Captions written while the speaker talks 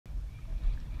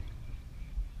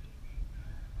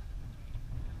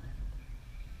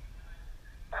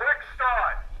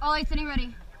All right, sitting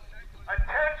ready.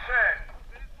 Attention!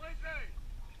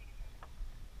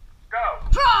 Go!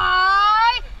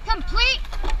 Try! Complete!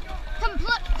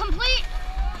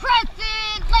 Press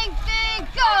it, lengthen,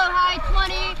 go! High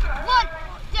 20, 1,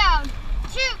 down,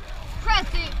 2, press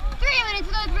it, 3 minutes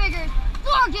to those riggers,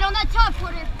 4, get on that top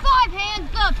quarter, 5,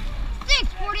 hands up,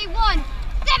 6, 41,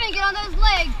 7, get on those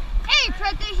legs, 8,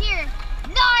 press it here,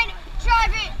 9,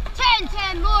 drive it, 10,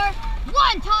 10 more,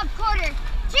 1, top quarter,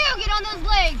 2, get on those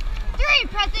legs, 3,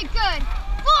 press it good,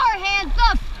 4, hands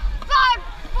up, 5,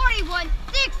 41,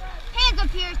 6, hands up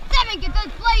here, 7, get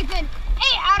those blazing, 8,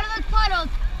 out of those puddles,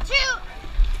 2,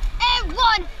 and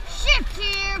 1, shift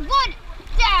here, 1,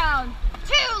 down,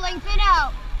 2, lengthen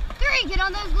out, 3, get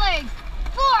on those legs,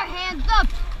 4, hands up,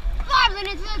 5, lean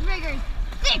into those riggers,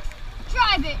 6,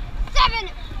 drive it, 7,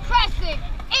 press it,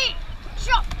 8,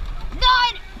 jump, 9,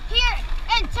 here,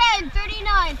 and 10,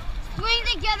 39, swing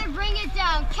together, bring it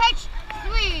down, catch,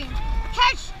 swing,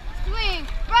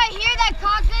 right here, that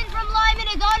coxswain from Lyman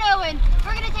is on Owen,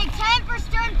 we're going to take 10 for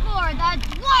stern 4, that's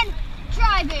 1,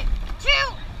 drive it, 2,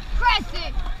 press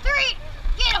it, 3,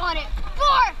 get on it,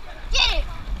 4, get it,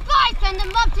 5, send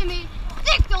them up to me,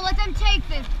 6, don't let them take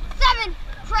this, 7,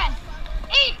 press,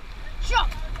 8, jump,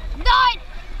 9,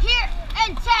 here,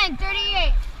 and 10,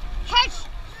 38, catch,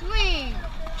 swing,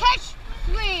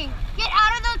 get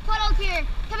out of those puddles here,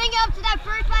 coming up to that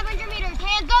first 500 meters,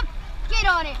 hands up, get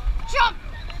on it, jump,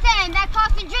 send, that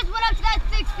coxswain just went up to that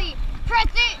 60, press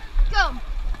it, go,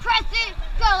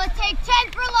 let's take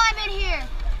 10 for Lyman here,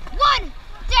 1,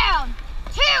 down,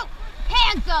 2,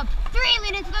 hands up, 3,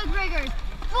 lean into those riggers,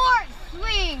 4,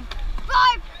 swing,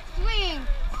 5, swing,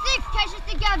 6, catches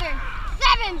together,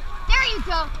 7, there you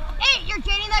go, 8, you're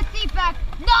gaining that seat back,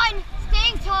 9,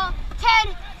 staying tall,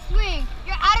 10, swing,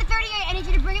 you're out of 38, I need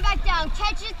you to bring it back down,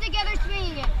 catches together,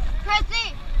 swinging it, press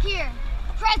it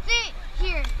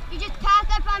here, you just passed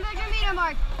that 500 meter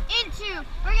mark, into,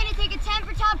 we're going to take a 10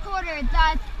 for top quarter,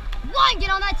 that's 1, get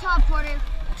on that top quarter,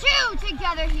 2,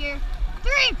 together here,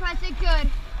 3, press it good,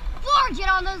 4, get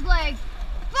on those legs,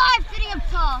 5, sitting up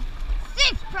tall,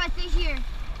 6, press it here,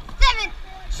 7,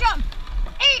 jump,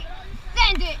 8,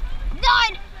 send it, 9,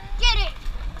 get it,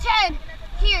 10,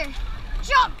 here,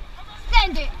 jump,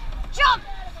 send it,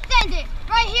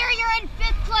 right here you're in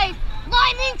 5th place,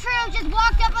 Lyman crew just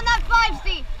walked up on that 5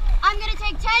 seat, I'm going to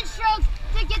take 10 strokes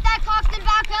to get that coxswain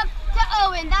back up to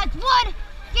Owen, that's 1,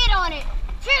 get on it,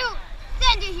 2,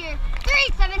 send it here,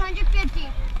 3, 750,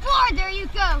 4, there you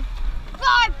go,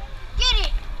 5, get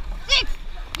it, 6,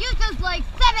 use those legs,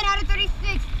 7 out of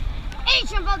 36, 8,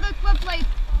 jump off those foot plates,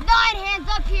 9, hands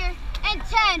up here, and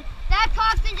 10, that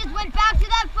coxswain just went back to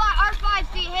that our 5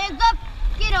 seat, hands up,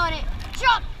 get on it,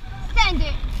 jump, send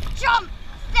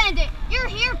it, you're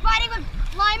here fighting with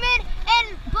Lyman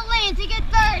and Belen to get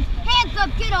 3rd, hands up,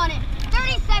 get on it,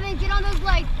 37, get on those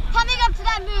legs, coming up to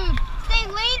that move, stay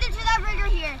leaned into that rigger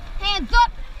here, hands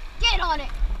up, get on it,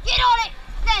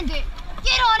 send it,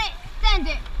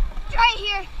 right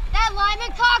here, that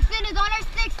Lyman coxswain is on our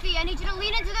 60, I need you to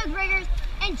lean into those riggers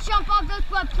and jump off those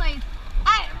foot plates,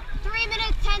 at 3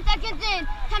 minutes, 10 seconds in,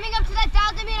 coming up to that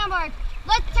 1,000 meter mark,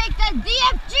 let's take the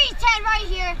ZFG10 right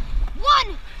here,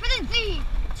 1 for the Z,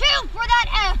 2 for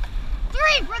that F,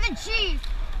 3 for the G,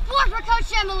 4 for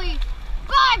Coach Emily,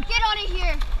 5, get on it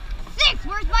here, 6,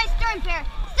 where's my stern pair,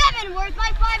 7, where's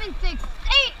my 5 and 6,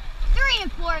 8, 3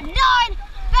 and 4, 9,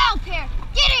 bow pair,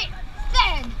 get it,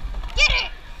 send,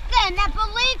 that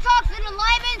Belen coxswain and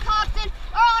Lyman coxswain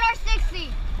are on our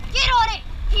 60, get on it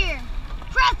here,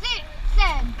 press it,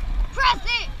 send,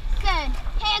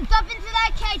 hands up into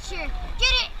that catcher,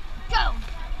 get it, go,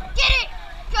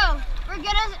 we're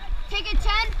gonna take a 10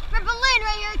 for Belen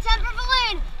right here, 10 for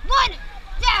Belen, 1,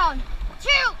 down, 2,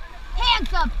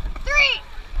 hands up, 3,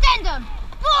 send them,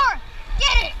 4,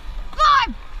 get it,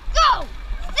 5, go,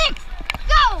 6,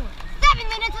 go, 7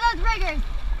 minutes of those riggers,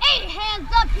 8, hands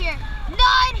up here, 9,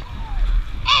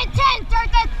 and 10, start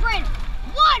that sprint,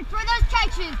 1 for those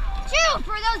catches, 2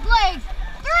 for those legs,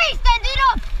 3, send it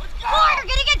up, 4, you're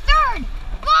gonna get 3rd,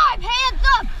 5, hands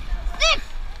up, 6,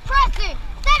 press it,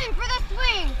 7 for the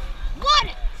swing, 1,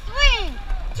 swing,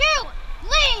 2,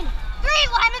 lean, 3,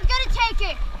 Lyman's gonna take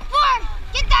it, 4,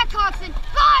 get that coxswain,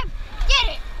 5, get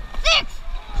it, 6,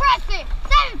 press it,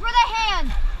 7 for the hands,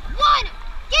 1,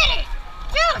 get it,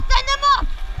 2, send them up,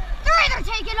 3, they're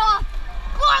taking off,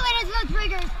 4, lean into those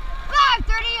riggers, 5,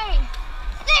 38,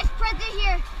 6, press it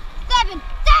here, 7,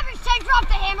 savage 10, drop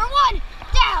the hammer, 1,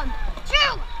 down, 2,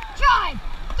 drive,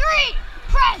 3,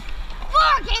 press,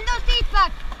 4, gain those seats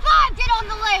back, 5, get on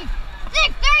the legs,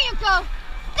 6, there you go,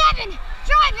 7,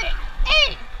 drive it,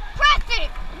 8, press it,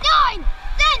 9,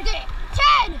 send it,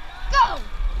 10, go,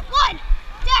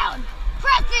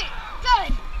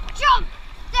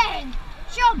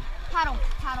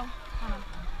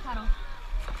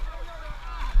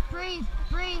 Breathe,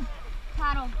 breathe,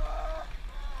 paddle.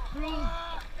 Breathe.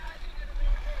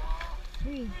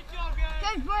 Breathe.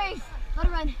 Good brace. Let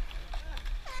it run.